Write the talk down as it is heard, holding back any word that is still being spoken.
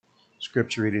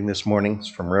Scripture reading this morning is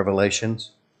from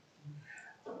Revelations,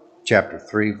 chapter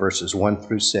 3, verses 1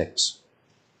 through 6.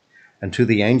 And to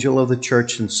the angel of the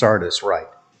church in Sardis write,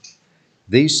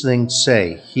 These things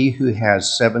say he who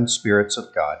has 7 spirits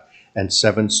of God and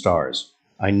 7 stars.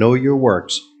 I know your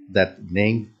works, that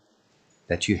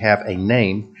you have a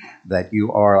name, that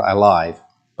you are alive,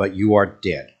 but you are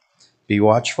dead. Be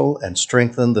watchful and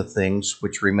strengthen the things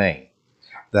which remain,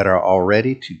 that are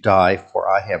already to die, for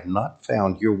I have not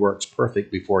found your works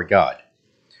perfect before God.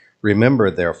 Remember,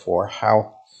 therefore,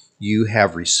 how you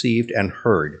have received and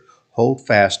heard. Hold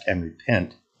fast and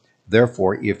repent.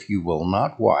 Therefore, if you will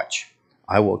not watch,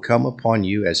 I will come upon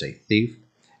you as a thief,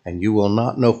 and you will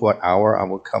not know what hour I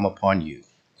will come upon you.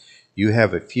 You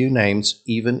have a few names,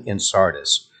 even in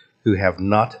Sardis, who have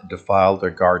not defiled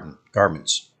their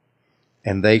garments,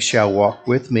 and they shall walk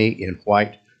with me in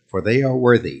white, for they are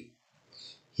worthy.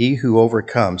 He who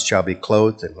overcomes shall be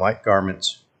clothed in white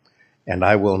garments, and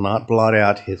I will not blot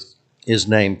out his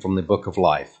name from the book of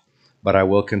life, but I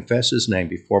will confess his name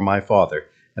before my Father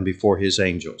and before his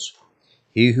angels.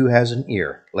 He who has an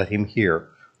ear, let him hear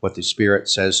what the Spirit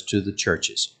says to the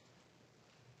churches.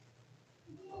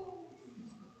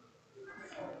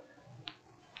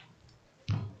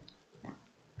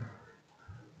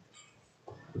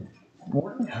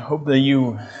 Morning. I hope that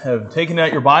you have taken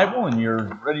out your Bible and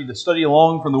you're ready to study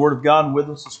along from the Word of God with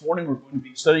us this morning. We're going to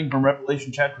be studying from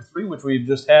Revelation chapter 3, which we've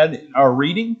just had in our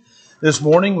reading this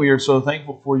morning. We are so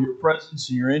thankful for your presence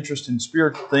and your interest in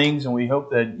spiritual things, and we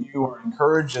hope that you are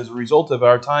encouraged as a result of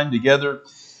our time together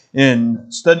in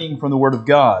studying from the Word of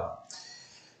God.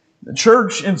 The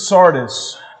church in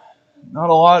Sardis, not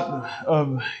a lot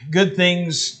of good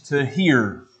things to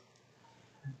hear.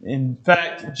 In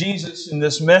fact, Jesus, in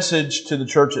this message to the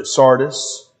church at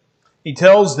Sardis, he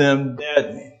tells them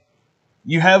that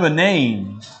you have a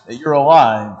name, that you're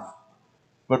alive,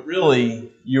 but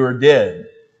really you're dead.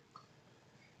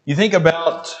 You think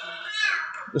about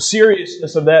the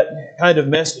seriousness of that kind of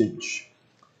message.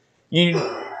 You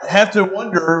have to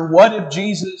wonder, what if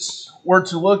Jesus were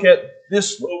to look at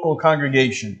this local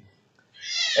congregation?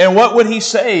 And what would he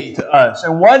say to us?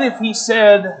 And what if he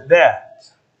said that?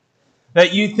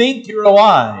 That you think you're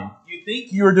alive, you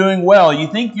think you're doing well, you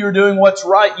think you're doing what's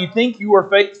right, you think you are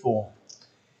faithful,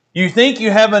 you think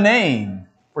you have a name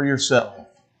for yourself,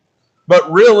 but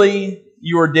really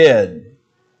you are dead.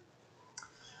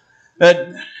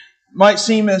 That might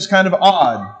seem as kind of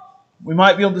odd. We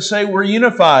might be able to say we're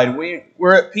unified,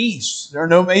 we're at peace, there are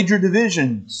no major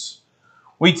divisions.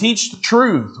 We teach the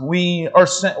truth, we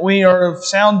are of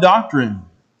sound doctrine.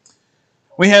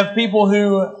 We have people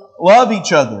who love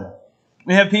each other.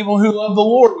 We have people who love the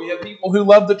Lord. We have people who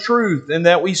love the truth, and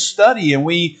that we study and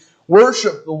we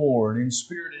worship the Lord in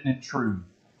spirit and in truth.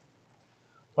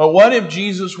 But what if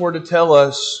Jesus were to tell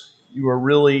us you are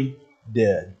really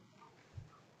dead?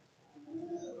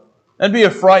 That'd be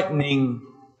a frightening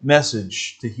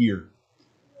message to hear.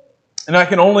 And I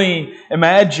can only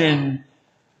imagine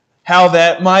how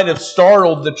that might have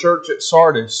startled the church at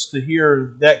Sardis to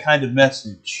hear that kind of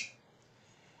message.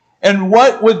 And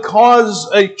what would cause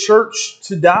a church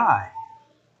to die?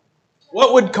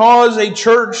 What would cause a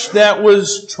church that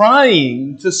was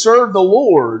trying to serve the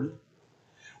Lord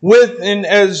with, and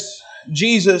as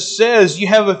Jesus says, you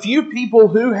have a few people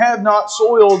who have not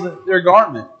soiled their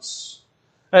garments.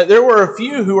 There were a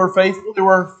few who were faithful. There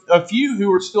were a few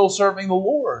who were still serving the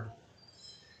Lord.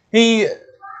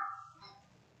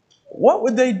 What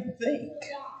would they think?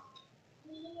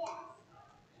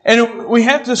 And we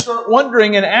have to start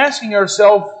wondering and asking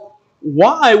ourselves,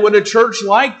 why would a church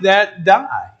like that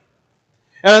die?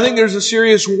 And I think there's a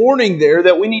serious warning there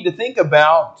that we need to think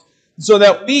about so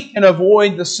that we can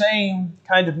avoid the same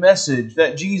kind of message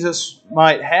that Jesus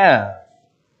might have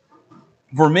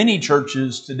for many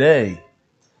churches today.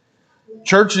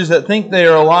 Churches that think they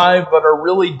are alive but are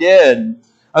really dead.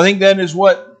 I think that is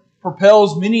what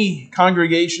propels many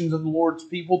congregations of the Lord's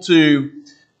people to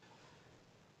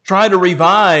try to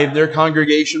revive their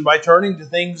congregation by turning to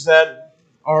things that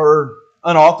are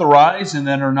unauthorized and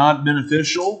that are not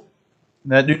beneficial,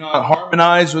 that do not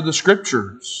harmonize with the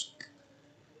Scriptures.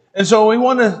 And so we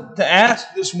want to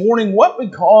ask this morning, what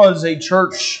would cause a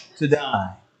church to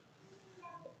die?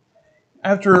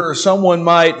 After someone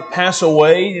might pass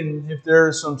away, and if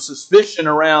there's some suspicion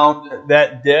around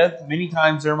that death, many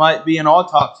times there might be an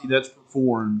autopsy that's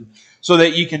performed so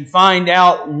that you can find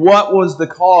out what was the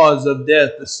cause of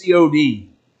death, the COD.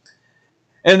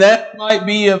 And that might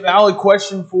be a valid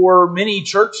question for many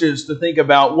churches to think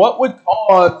about. What would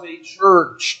cause a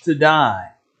church to die?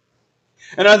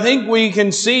 And I think we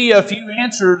can see a few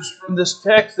answers from this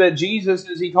text that Jesus,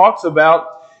 as he talks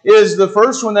about, is the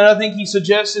first one that I think he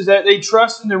suggests is that they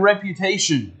trust in their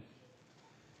reputation.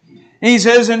 And he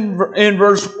says in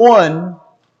verse 1,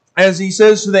 as he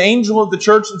says to the angel of the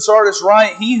church in Sardis,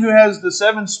 write, he who has the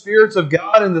 7 spirits of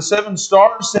God and the 7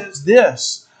 stars says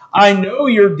this, I know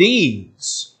your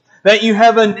deeds, that you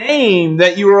have a name,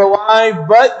 that you are alive,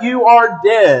 but you are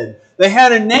dead. They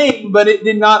had a name, but it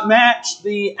did not match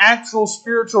the actual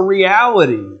spiritual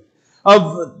reality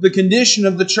of the condition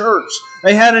of the church.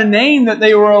 They had a name that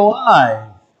they were alive.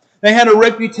 They had a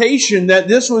reputation that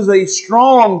this was a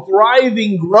strong,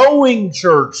 thriving, growing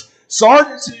church.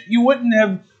 Sardis, you wouldn't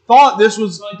have thought this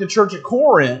was like the church at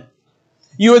Corinth.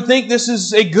 You would think this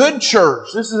is a good church.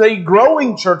 This is a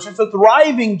growing church. It's a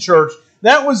thriving church.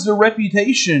 That was the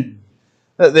reputation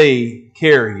that they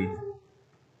carried.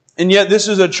 And yet this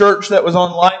is a church that was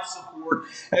on life support.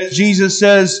 As Jesus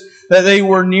says that they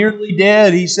were nearly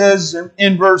dead. He says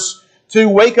in verse 2,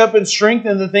 wake up and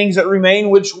strengthen the things that remain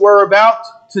which were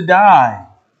about to die.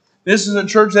 This is a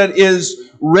church that is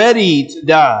ready to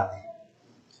die.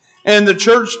 And the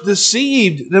church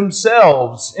deceived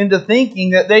themselves into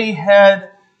thinking that they had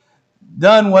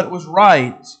done what was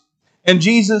right. And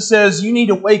Jesus says, you need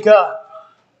to wake up.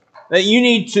 That you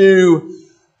need to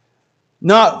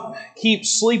not keep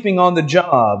sleeping on the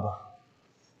job.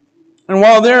 And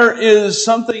while there is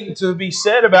something to be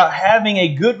said about having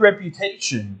a good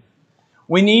reputation,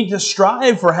 we need to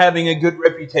strive for having a good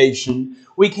reputation.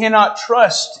 We cannot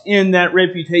trust in that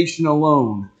reputation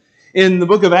alone. In the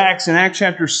book of Acts, in Acts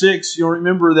chapter 6, you'll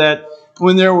remember that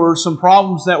when there were some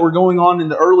problems that were going on in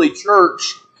the early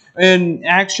church, in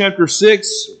Acts chapter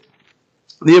 6,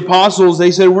 the apostles,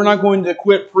 they said, we're not going to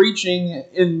quit preaching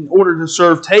in order to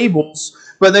serve tables,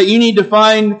 but that you need to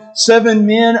find 7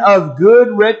 men of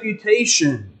good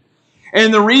reputation.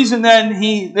 And the reason that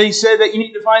they said that you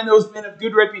need to find those men of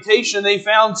good reputation, they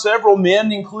found several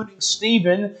men, including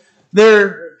Stephen,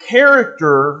 their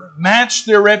character matched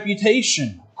their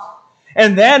reputation.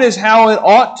 And that is how it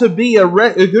ought to be. A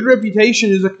good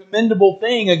reputation is a commendable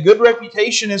thing. A good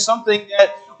reputation is something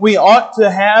that we ought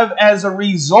to have as a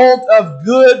result of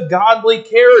good, godly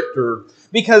character.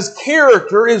 Because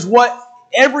character is what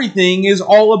everything is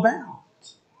all about.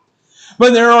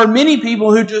 But there are many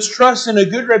people who just trust in a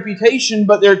good reputation,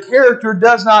 but their character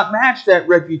does not match that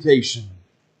reputation.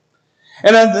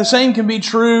 And the same can be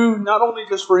true not only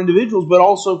just for individuals, but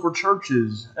also for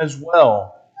churches as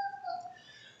well.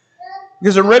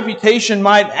 Because a reputation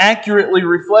might accurately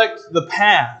reflect the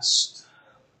past,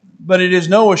 but it is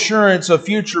no assurance of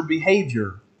future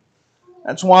behavior.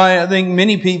 That's why I think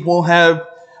many people have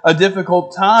a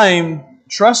difficult time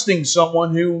trusting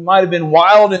someone who might have been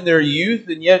wild in their youth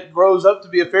and yet grows up to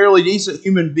be a fairly decent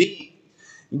human being.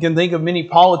 You can think of many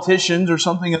politicians or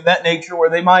something of that nature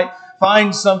where they might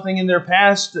find something in their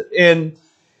past and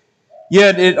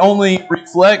yet it only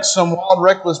reflects some wild,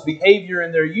 reckless behavior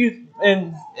in their youth,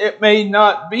 and it may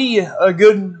not be a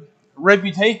good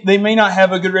reputation. They may not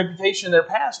have a good reputation in their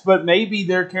past, but maybe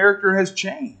their character has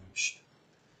changed.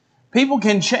 People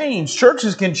can change.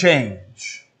 Churches can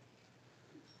change.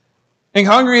 And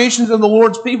congregations of the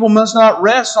Lord's people must not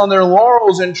rest on their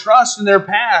laurels and trust in their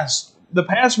past. The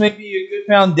past may be a good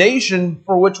foundation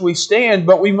for which we stand,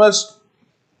 but we must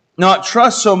not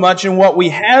trust so much in what we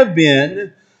have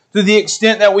been to the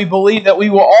extent that we believe that we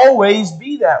will always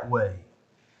be that way.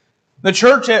 The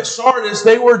church at Sardis,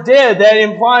 they were dead. That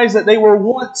implies that they were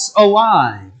once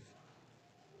alive.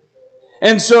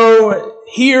 And so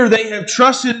here they have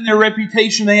trusted in their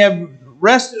reputation. They have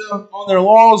rested on their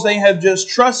laurels. They have just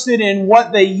trusted in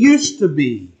what they used to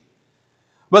be.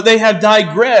 But they have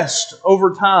digressed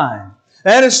over time.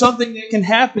 That is something that can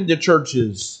happen to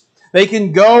churches. They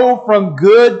can go from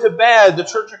good to bad. The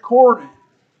church at Corinth,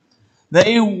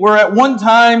 they were at one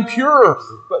time pure,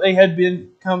 but they had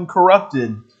become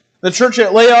corrupted. The church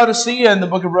at Laodicea in the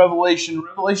book of Revelation,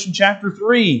 Revelation chapter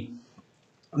 3,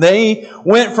 they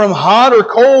went from hot or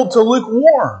cold to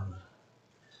lukewarm.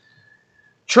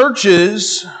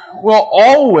 Churches will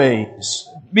always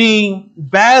be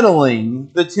battling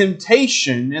the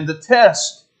temptation and the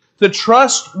test to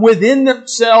trust within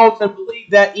themselves and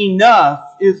believe that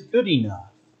enough is good enough.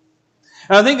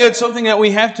 And I think that's something that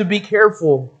we have to be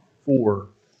careful for,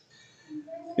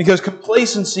 because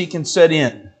complacency can set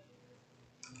in.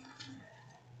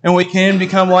 And we can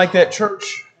become like that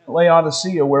church at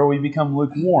Laodicea where we become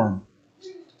lukewarm.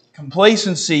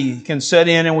 Complacency can set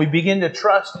in and we begin to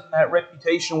trust in that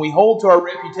reputation. We hold to our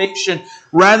reputation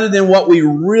rather than what we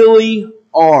really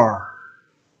are.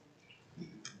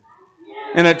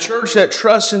 And a church that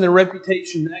trusts in their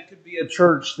reputation, that could be a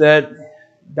church that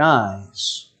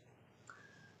dies.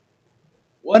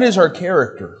 What is our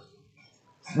character?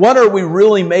 What are we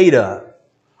really made of?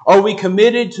 Are we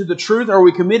committed to the truth? Are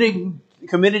we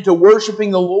committed to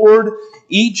worshiping the Lord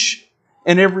each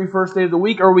and every first day of the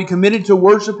week? Are we committed to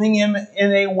worshiping Him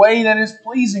in a way that is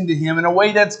pleasing to Him, in a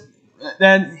way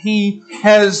that He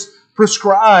has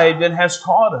prescribed and has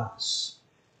taught us?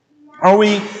 Are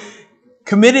we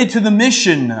committed to the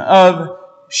mission of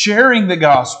sharing the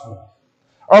gospel?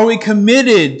 Are we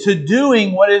committed to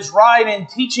doing what is right and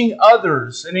teaching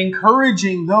others and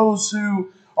encouraging those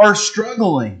who are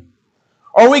struggling?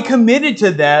 Are we committed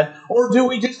to that, or do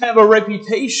we just have a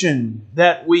reputation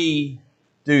that we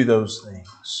do those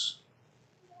things?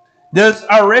 Does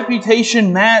our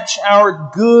reputation match our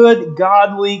good,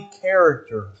 godly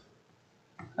character?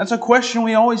 That's a question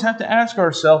we always have to ask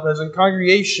ourselves as a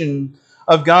congregation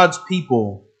of God's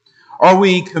people. Are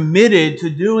we committed to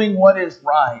doing what is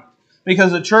right?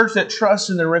 Because a church that trusts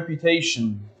in their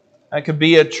reputation, that could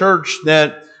be a church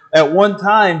that at one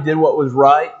time did what was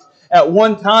right, at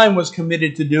one time was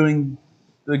committed to doing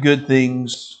the good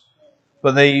things,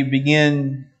 but they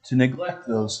begin to neglect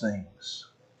those things.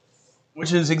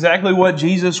 Which is exactly what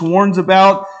Jesus warns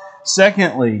about.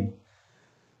 Secondly,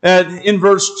 in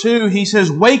verse 2, He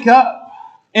says, "Wake up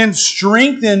and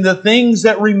strengthen the things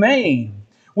that remain,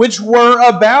 which were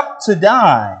about to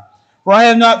die. For I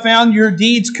have not found your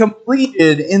deeds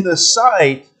completed in the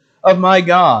sight of my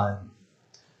God."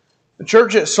 The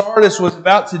church at Sardis was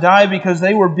about to die because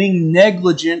they were being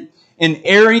negligent in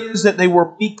areas that they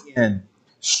were weak in.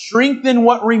 Strengthen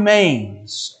what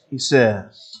remains, He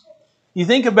says. You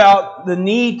think about the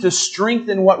need to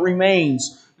strengthen what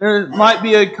remains. There might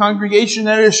be a congregation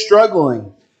that is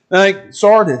struggling, like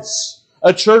Sardis,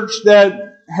 a church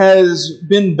that has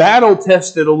been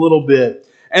battle-tested a little bit,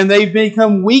 and they've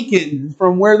become weakened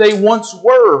from where they once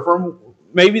were. From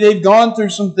maybe they've gone through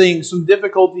some things, some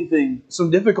difficult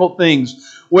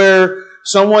things, where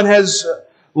someone has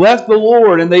left the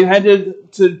Lord and they've had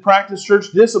to practice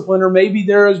church discipline, or maybe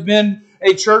there has been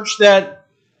a church that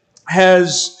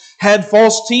has had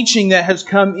false teaching that has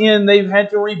come in. They've had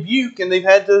to rebuke and they've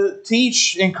had to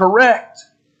teach and correct.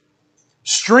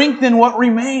 Strengthen what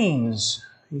remains,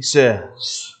 He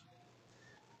says.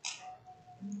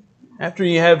 After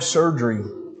you have surgery,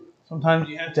 sometimes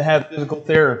you have to have physical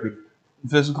therapy.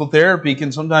 Physical therapy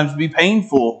can sometimes be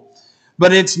painful,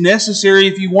 but it's necessary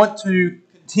if you want to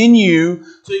continue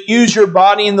to use your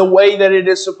body in the way that it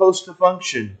is supposed to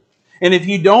function. And if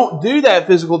you don't do that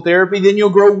physical therapy, then you'll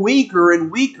grow weaker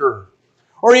and weaker.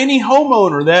 Or any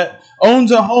homeowner that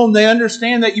owns a home, they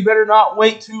understand that you better not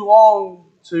wait too long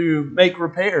to make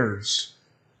repairs.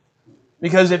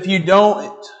 Because if you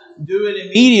don't do it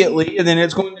immediately, then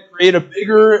it's going to create a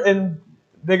bigger and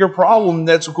bigger problem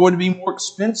that's going to be more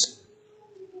expensive.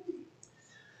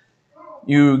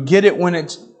 You get it when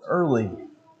it's early.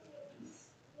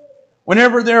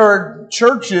 Whenever there are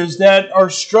churches that are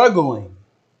struggling,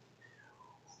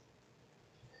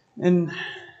 and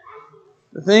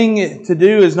the thing to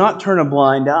do is not turn a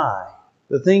blind eye.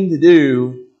 The thing to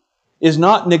do is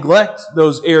not neglect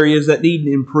those areas that need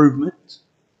improvement.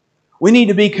 We need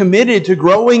to be committed to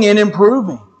growing and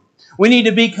improving. We need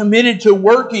to be committed to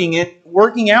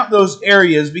working out those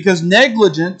areas, because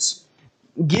negligence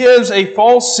gives a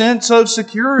false sense of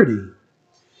security.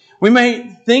 We may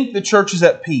think the church is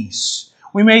at peace.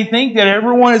 We may think that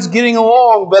everyone is getting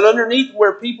along, but underneath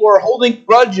where people are holding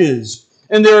grudges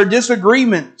and there are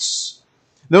disagreements,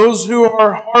 those who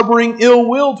are harboring ill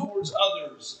will towards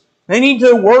others, they need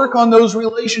to work on those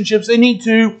relationships. They need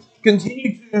to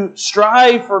continue to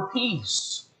strive for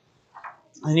peace.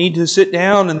 They need to sit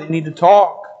down and they need to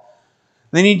talk.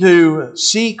 They need to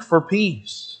seek for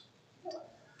peace.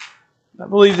 I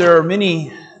believe there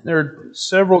are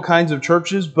several kinds of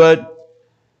churches, but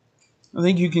I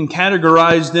think you can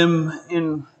categorize them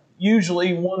in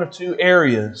usually one of two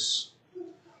areas.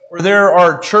 Where there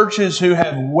are churches who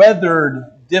have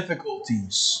weathered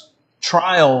difficulties,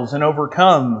 trials, and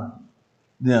overcome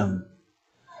them,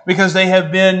 because they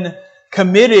have been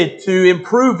committed to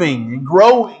improving and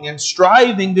growing and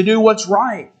striving to do what's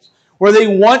right. Where they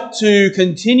want to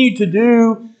continue to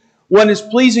do what is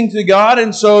pleasing to God,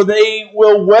 and so they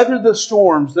will weather the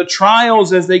storms, the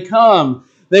trials as they come.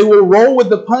 They will roll with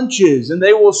the punches, and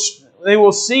they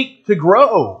will seek to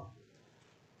grow.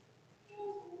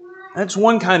 That's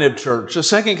one kind of church. The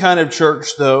second kind of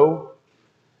church, though,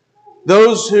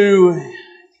 those who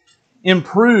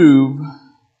improve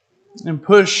and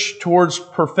push towards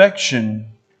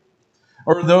perfection,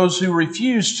 or those who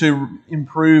refuse to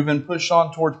improve and push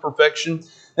on towards perfection,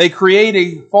 they create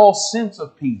a false sense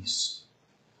of peace.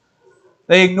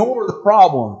 They ignore the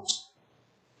problems.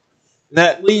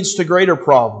 That leads to greater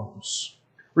problems.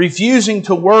 refusing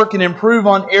to work and improve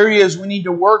on areas we need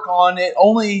to work on, it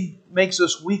only makes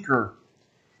us weaker.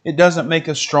 It doesn't make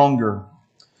us stronger.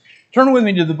 Turn with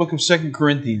me to the book of 2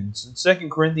 Corinthians. In 2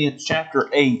 Corinthians chapter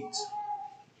 8.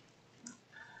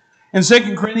 In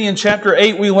 2 Corinthians chapter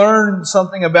 8, we learn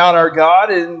something about our God.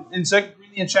 In 2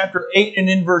 Corinthians chapter 8 and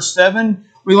in verse 7,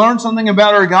 we learn something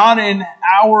about our God in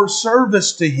our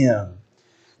service to Him.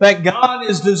 That God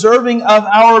is deserving of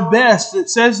our best. It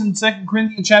says in 2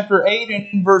 Corinthians chapter 8 and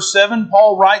in verse 7,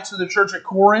 Paul writes to the church at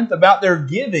Corinth about their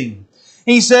giving.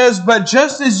 He says, "But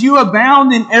just as you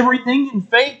abound in everything, in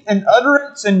faith and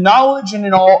utterance and knowledge and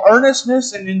in all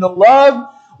earnestness and in the love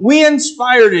we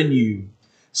inspired in you,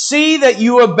 see that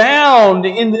you abound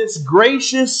in this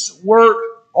gracious work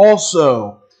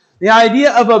also." The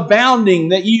idea of abounding,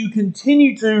 that you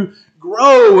continue to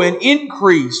grow and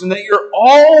increase, and that you're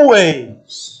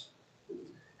always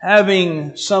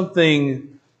having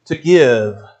something to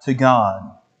give to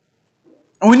God.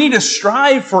 And we need to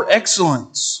strive for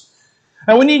excellence.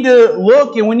 And we need to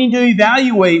look and we need to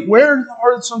evaluate where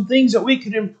are some things that we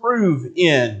could improve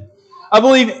in. I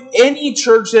believe any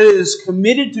church that is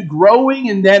committed to growing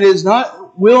and that is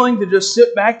not willing to just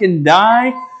sit back and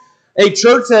die, a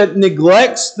church that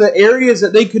neglects the areas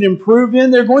that they could improve in,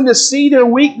 they're going to see their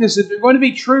weaknesses. They're going to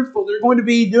be truthful. They're going to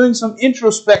be doing some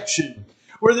introspection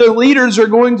where their leaders are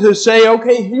going to say,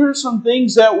 okay, here are some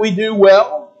things that we do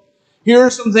well. Here are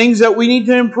some things that we need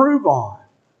to improve on.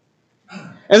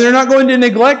 And they're not going to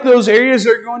neglect those areas.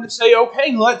 They're going to say,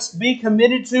 okay, let's be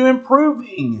committed to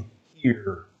improving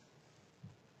here.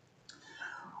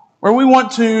 Where we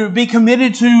want to be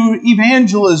committed to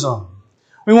evangelism.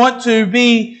 We want to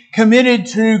be committed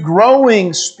to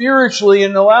growing spiritually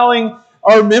and allowing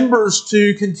our members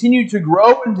to continue to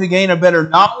grow and to gain a better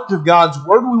knowledge of God's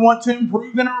Word. We want to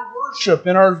improve in our worship,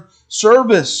 in our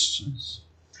service.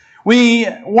 We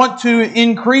want to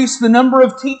increase the number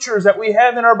of teachers that we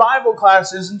have in our Bible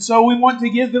classes, and so we want to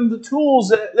give them the tools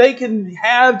that they can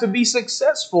have to be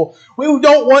successful. We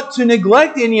don't want to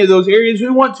neglect any of those areas. We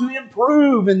want to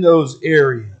improve in those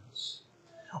areas.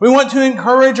 We want to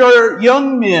encourage our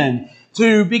young men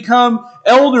to become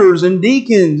elders and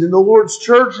deacons in the Lord's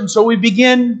church, and so we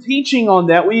begin teaching on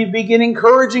that. We begin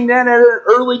encouraging that at an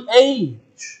early age.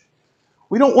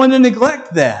 We don't want to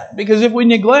neglect that, because if we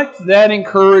neglect that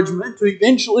encouragement to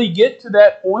eventually get to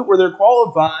that point where they're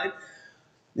qualified,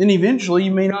 then eventually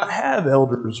you may not have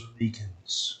elders or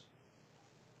deacons.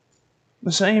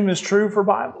 The same is true for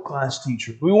Bible class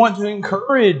teachers. We want to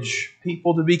encourage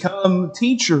people to become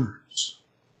teachers.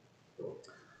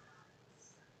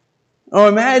 Now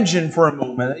imagine for a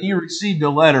moment that you received a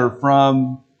letter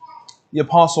from the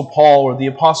Apostle Paul or the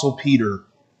Apostle Peter,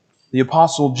 the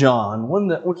Apostle John,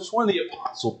 just one of the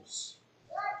apostles.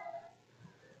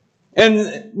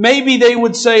 And maybe they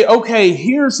would say, okay,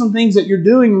 here are some things that you're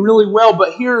doing really well,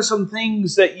 but here are some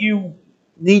things that you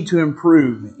need to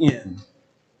improve in.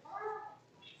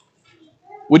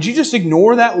 Would you just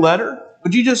ignore that letter?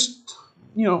 Would you just,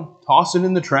 toss it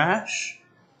in the trash?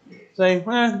 Say,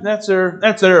 that's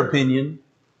their opinion.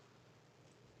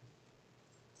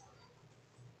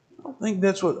 I don't think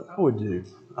that's what I would do.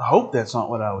 I hope that's not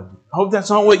what I would do. I hope that's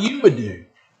not what you would do.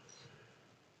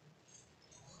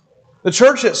 The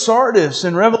church at Sardis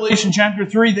in Revelation chapter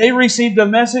 3, they received a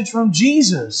message from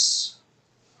Jesus.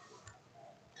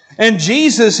 And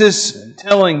Jesus is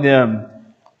telling them,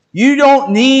 you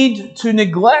don't need to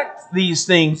neglect these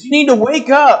things. You need to wake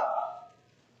up.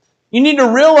 You need to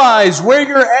realize where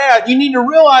you're at. You need to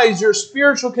realize your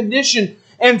spiritual condition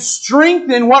and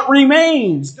strengthen what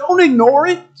remains. Don't ignore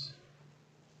it.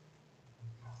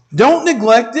 Don't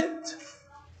neglect it.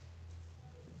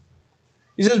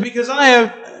 He says, because I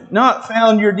have not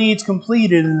found your deeds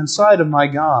completed in the sight of my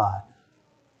God.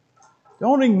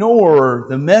 Don't ignore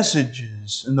the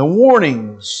messages and the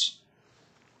warnings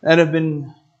that have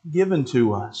been given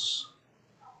to us.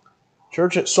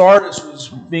 Church at Sardis was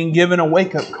being given a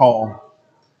wake-up call.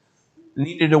 They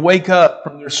needed to wake up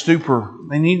from their stupor.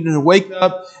 They needed to wake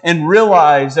up and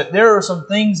realize that there are some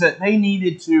things that they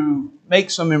needed to make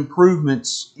some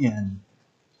improvements in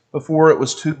before it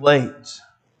was too late.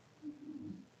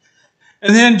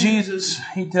 And then Jesus,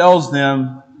 He tells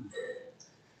them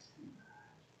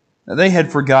that they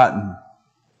had forgotten.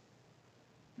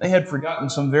 They had forgotten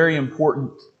some very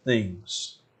important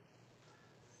things.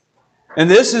 And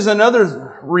this is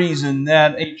another reason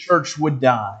that a church would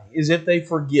die, is if they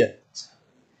forget.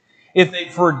 If they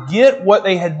forget what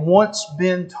they had once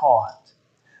been taught.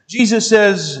 Jesus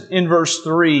says in verse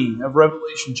 3 of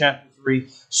Revelation chapter 3,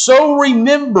 so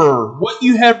remember what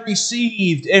you have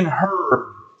received and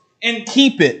heard, and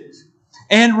keep it,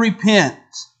 and repent.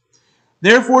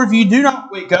 Therefore, if you do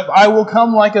not wake up, I will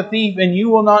come like a thief, and you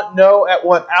will not know at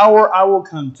what hour I will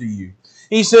come to you.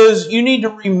 He says you need to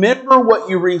remember what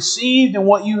you received and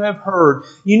what you have heard.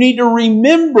 You need to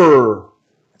remember.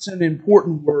 That's an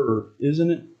important word,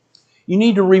 isn't it? You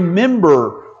need to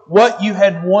remember what you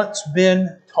had once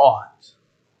been taught.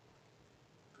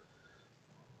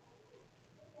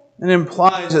 It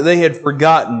implies that they had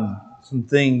forgotten some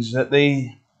things that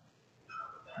they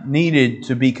needed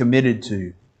to be committed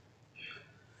to.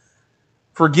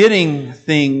 Forgetting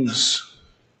things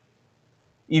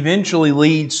eventually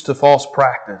leads to false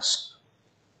practice.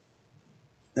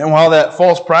 And while that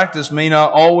false practice may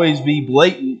not always be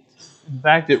blatant, in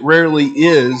fact, it rarely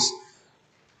is,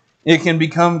 it can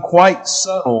become quite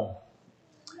subtle.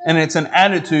 And it's an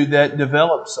attitude that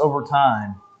develops over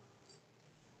time.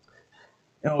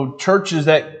 Churches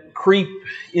that creep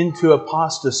into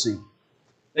apostasy,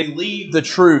 they leave the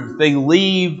truth, they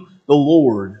leave the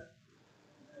Lord.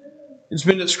 It's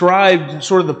been described,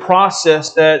 sort of the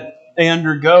process that they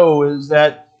undergo is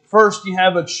that first you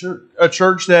have a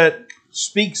church that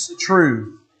speaks the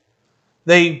truth.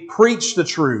 They preach the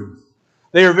truth.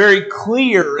 They are very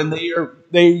clear and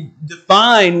they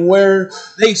define where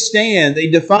they stand. They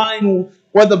define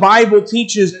what the Bible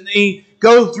teaches and they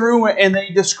go through and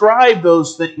they describe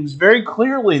those things very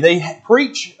clearly. They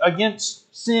preach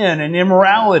against sin and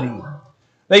immorality.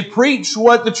 They preach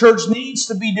what the church needs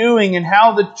to be doing and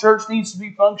how the church needs to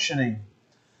be functioning.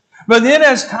 But then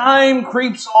as time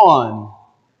creeps on,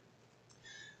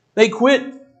 they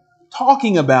quit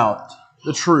talking about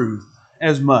the truth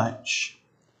as much.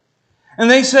 And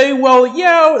they say, well,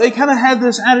 yeah, they kind of have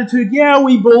this attitude, yeah,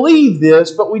 we believe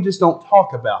this, but we just don't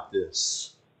talk about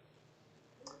this.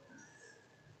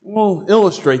 We'll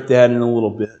illustrate that in a little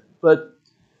bit. But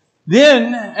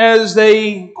then, as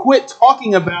they quit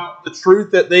talking about the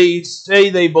truth that they say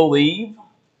they believe,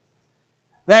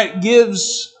 that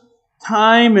gives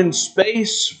time and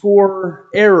space for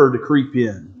error to creep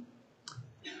in.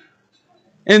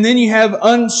 And then you have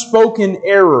unspoken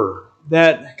error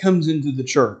that comes into the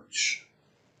church.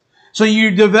 So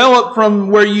you develop from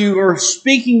where you are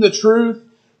speaking the truth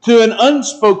to an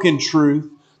unspoken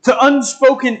truth, to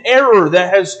unspoken error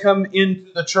that has come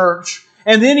into the church.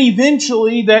 And then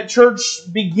eventually that church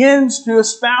begins to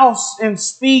espouse and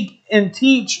speak and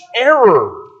teach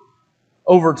error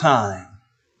over time.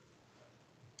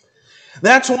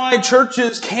 That's why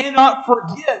churches cannot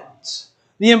forget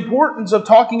the importance of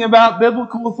talking about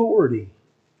biblical authority,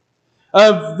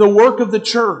 of the work of the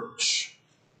church.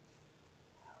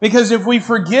 Because if we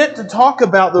forget to talk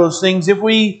about those things, if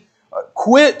we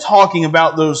quit talking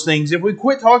about those things, if we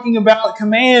quit talking about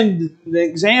command, the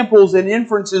examples and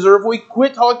inferences, or if we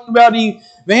quit talking about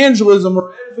evangelism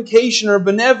or edification or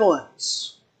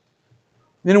benevolence,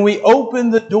 then we open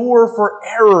the door for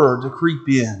error to creep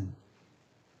in.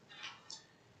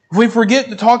 If we forget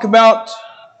to talk about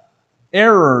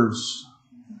errors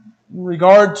in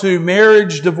regard to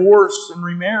marriage, divorce, and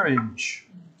remarriage,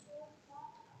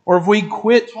 or if we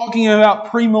quit talking about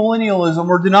premillennialism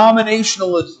or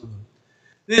denominationalism,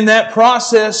 then that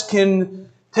process can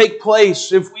take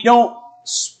place. If we don't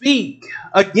speak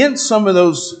against some of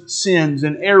those sins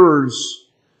and errors,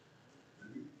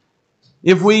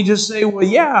 if we just say, well,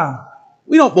 yeah,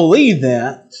 we don't believe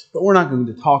that, but we're not going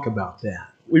to talk about that.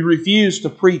 We refuse to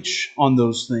preach on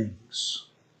those things.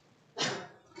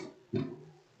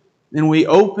 Then we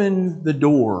open the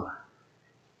door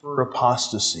for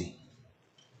apostasy.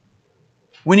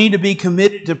 We need to be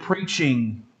committed to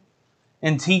preaching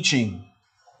and teaching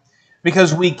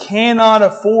because we cannot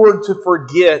afford to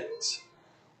forget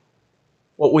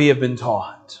what we have been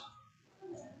taught.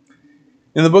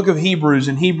 In the book of Hebrews,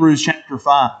 in Hebrews chapter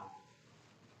 5,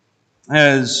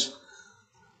 as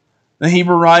the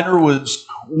Hebrew writer was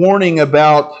warning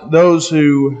about those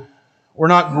who were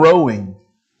not growing,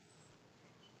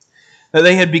 that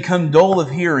they had become dull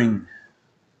of hearing.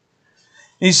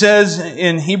 He says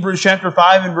in Hebrews chapter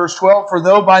 5 and verse 12, for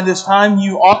though by this time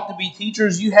you ought to be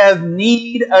teachers, you have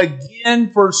need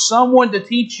again for someone to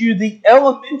teach you the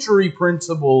elementary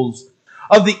principles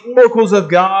of the oracles of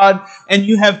God, and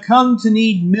you have come to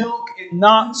need milk and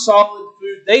not solid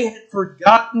food. They had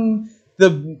forgotten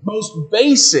the most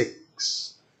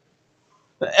basics,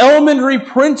 the elementary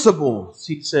principles,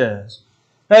 he says,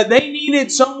 that they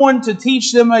needed someone to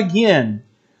teach them again.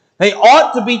 They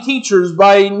ought to be teachers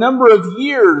by a number of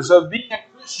years of being a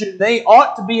Christian. They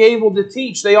ought to be able to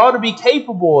teach. They ought to be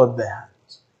capable of that.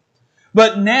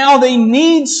 But now they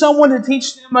need someone to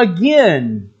teach them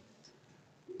again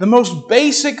the most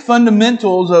basic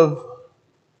fundamentals of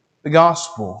the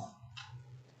gospel.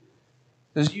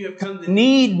 Because you have come to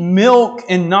need milk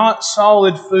and not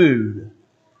solid food.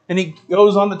 And he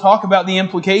goes on to talk about the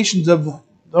implications of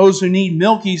those who need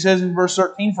milk. He says in verse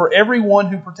 13, "For everyone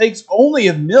who partakes only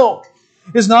of milk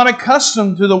is not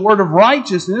accustomed to the word of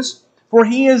righteousness, for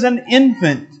he is an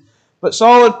infant. But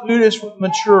solid food is for the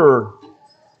mature,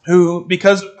 who,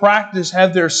 because of practice,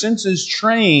 have their senses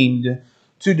trained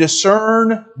to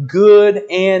discern good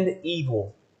and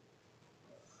evil."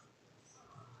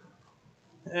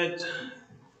 That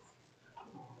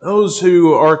those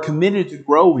who are committed to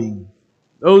growing,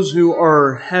 those who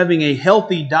are having a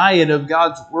healthy diet of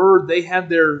God's Word, they have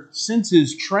their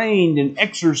senses trained and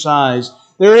exercised.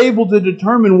 They're able to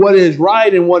determine what is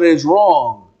right and what is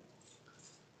wrong.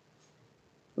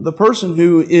 The person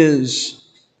who is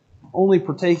only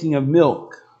partaking of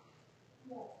milk,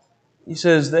 he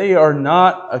says they are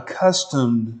not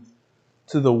accustomed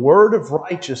to the word of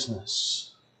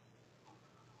righteousness.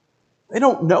 They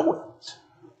don't know it.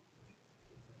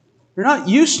 They're not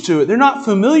used to it. They're not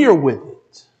familiar with it.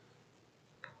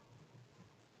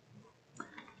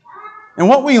 And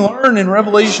what we learn in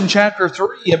Revelation chapter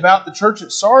 3 about the church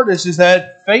at Sardis is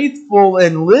that faithful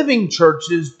and living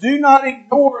churches do not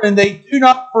ignore and they do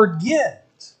not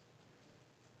forget.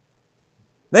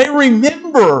 They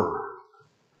remember.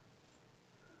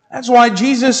 That's why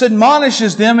Jesus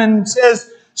admonishes them and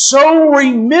says, "So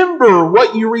remember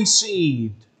what you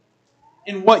received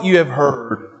and what you have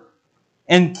heard,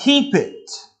 and keep it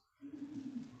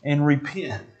and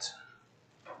repent."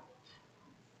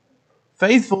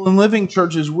 Faithful and living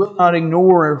churches will not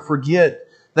ignore or forget.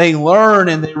 They learn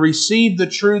and they receive the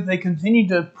truth. They continue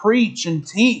to preach and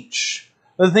teach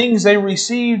the things they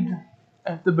received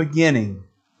at the beginning.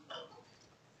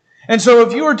 And so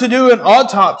if you were to do an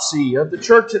autopsy of the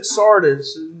church at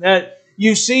Sardis, that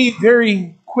you see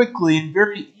very quickly and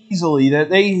very easily that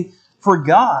they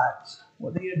forgot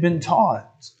what they had been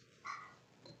taught.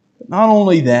 But not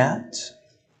only that,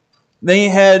 they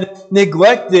had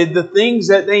neglected the things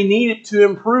that they needed to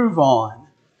improve on.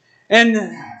 And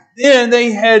then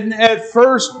they had at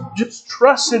first just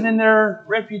trusted in their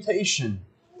reputation.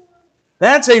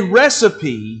 That's a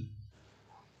recipe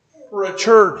for a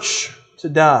church to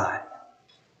die.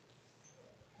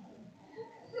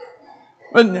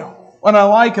 But what I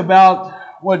like about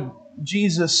what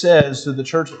Jesus says to the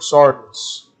church at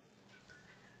Sardis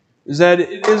is that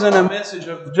it isn't a message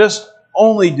of just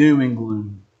only doom and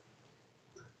gloom.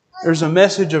 There's a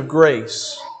message of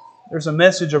grace. There's a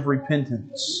message of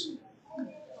repentance.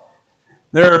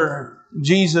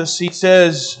 Jesus, he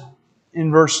says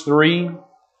in verse 3,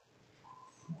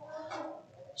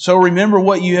 "So remember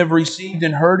what you have received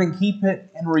and heard, and keep it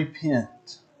and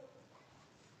repent."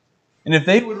 And if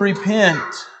they would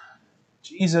repent,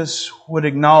 Jesus would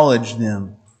acknowledge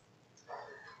them.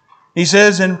 He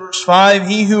says in verse 5,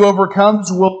 "He who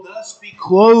overcomes will thus be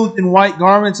clothed in white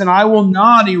garments, and I will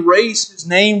not erase his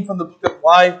name from the book of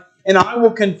life, and I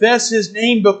will confess his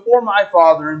name before my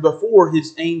Father and before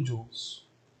his angels."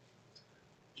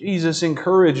 Jesus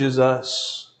encourages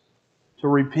us to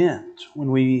repent when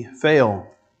we fail.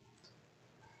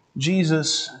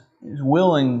 Jesus is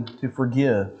willing to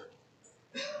forgive.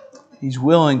 He's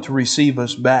willing to receive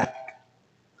us back.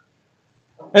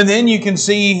 And then you can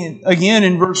see again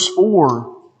in verse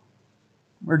 4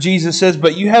 where Jesus says,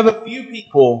 "But you have a few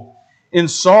people in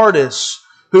Sardis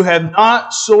who have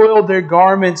not soiled their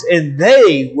garments, and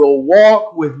they will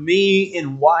walk with me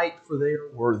in white, for they are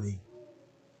worthy."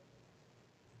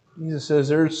 Jesus says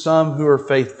there's some who are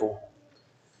faithful,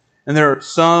 and there are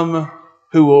some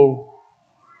who will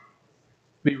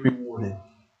be rewarded.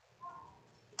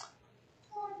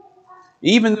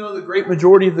 Even though the great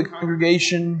majority of the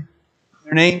congregation,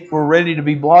 their names were ready to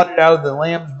be blotted out of the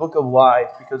Lamb's book of life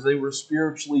because they were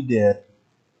spiritually dead,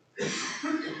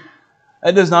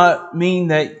 that does not mean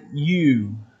that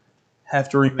you have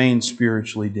to remain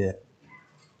spiritually dead.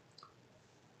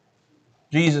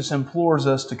 Jesus implores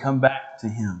us to come back to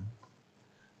Him,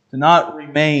 to not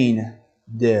remain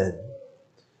dead,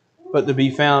 but to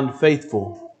be found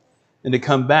faithful and to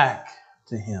come back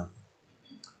to Him.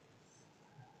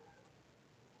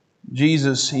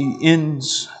 Jesus, He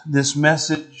ends this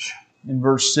message in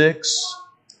verse 6.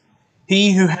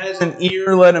 "He who has an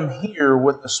ear, let him hear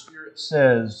what the Spirit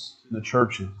says to the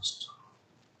churches."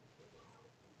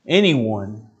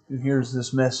 Anyone who hears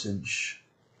this message,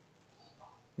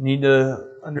 they need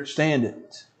to understand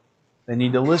it. They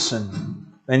need to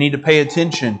listen. They need to pay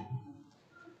attention.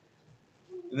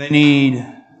 They need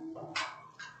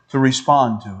to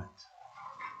respond to it.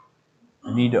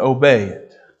 They need to obey it.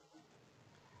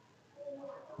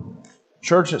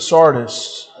 Church at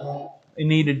Sardis, they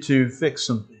needed to fix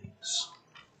some things.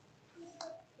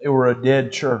 They were a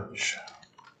dead church.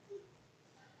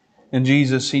 And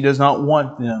Jesus, He does not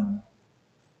want them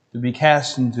to be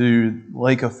cast into the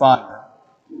lake of fire.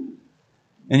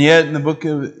 And yet in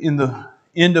the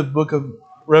end of book of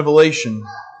Revelation,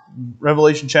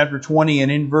 Revelation chapter 20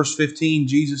 and in verse 15,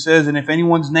 Jesus says, "And if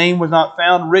anyone's name was not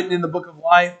found written in the book of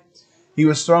life, he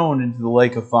was thrown into the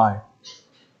lake of fire."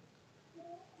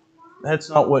 That's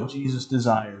not what Jesus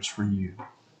desires for you.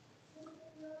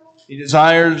 He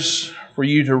desires for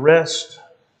you to rest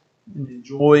and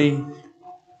enjoy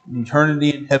an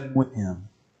eternity in heaven with Him,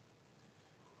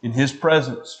 in His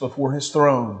presence before His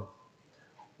throne,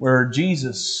 where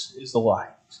Jesus is the light.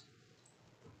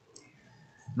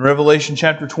 In Revelation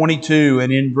chapter 22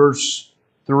 and in verse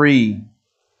 3,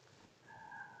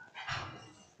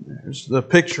 there's the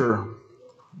picture,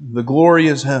 the glory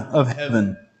of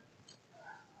heaven.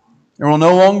 There will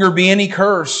no longer be any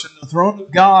curse, and the throne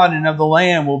of God and of the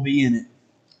Lamb will be in it,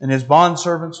 and His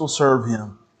bondservants will serve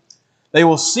Him. They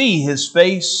will see His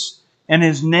face, and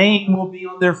His name will be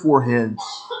on their foreheads,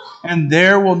 and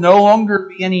there will no longer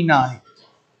be any night.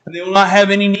 And they will not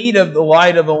have any need of the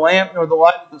light of a lamp nor the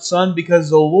light of the sun, because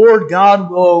the Lord God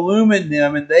will illumine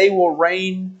them, and they will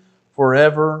reign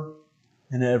forever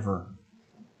and ever.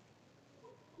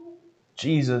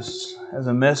 Jesus has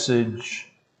a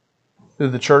message to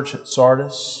the church at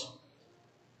Sardis.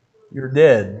 You're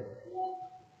dead.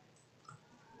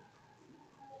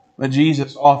 But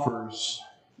Jesus offers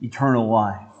eternal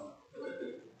life,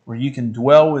 where you can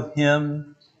dwell with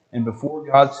Him and before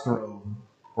God's throne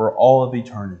for all of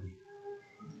eternity.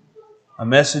 A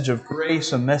message of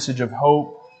grace, a message of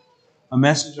hope, a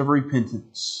message of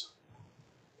repentance.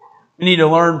 We need to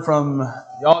learn from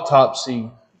the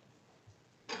autopsy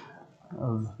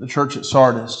of the church at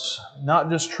Sardis. Not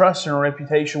just trust in our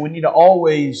reputation. We need to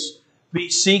always be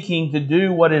seeking to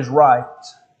do what is right.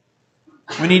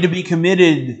 We need to be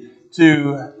committed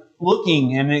to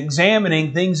looking and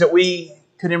examining things that we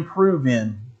could improve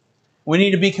in. We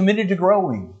need to be committed to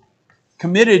growing,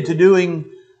 committed to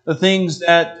doing the things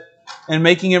that and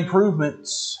making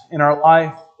improvements in our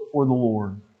life before the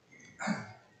Lord.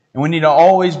 And we need to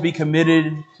always be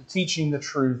committed to teaching the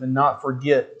truth and not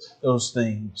forget those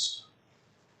things.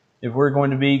 If we're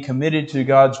going to be committed to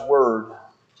God's Word,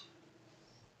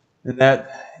 then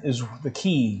that is the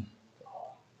key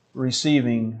to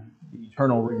receiving the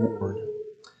eternal reward.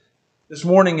 This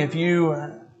morning, if you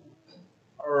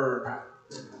are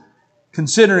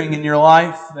considering in your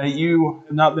life that you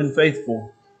have not been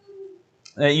faithful,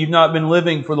 that you've not been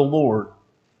living for the Lord,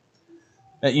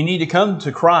 that you need to come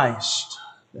to Christ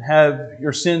to have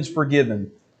your sins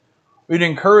forgiven, we'd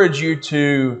encourage you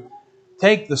to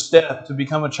take the step to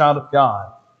become a child of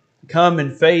God. Come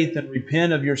in faith and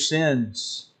repent of your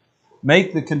sins.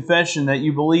 Make the confession that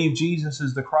you believe Jesus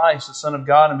is the Christ, the Son of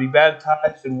God, and be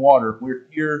baptized in water. We're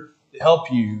here to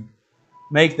help you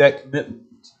make that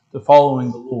commitment to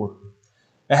following the Lord.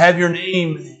 To have your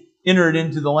name entered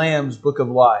into the Lamb's book of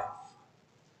life.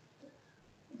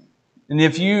 And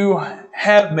if you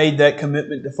have made that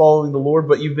commitment to following the Lord,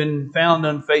 but you've been found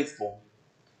unfaithful,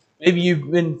 maybe you've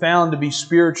been found to be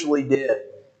spiritually dead,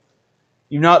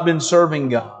 you've not been serving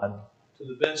God to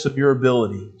the best of your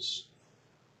abilities,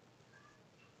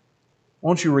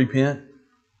 won't you repent?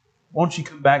 Won't you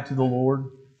come back to the Lord?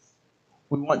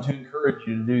 We want to encourage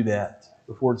you to do that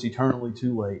before it's eternally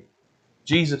too late.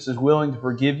 Jesus is willing to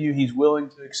forgive you. He's willing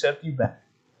to accept you back.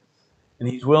 And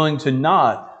He's willing to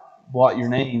not blot your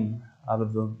name out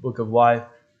of the book of life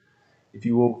if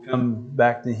you will come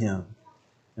back to Him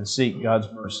and seek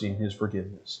God's mercy and His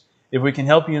forgiveness. If we can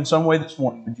help you in some way this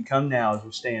morning, would you come now as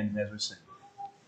we stand and as we sing?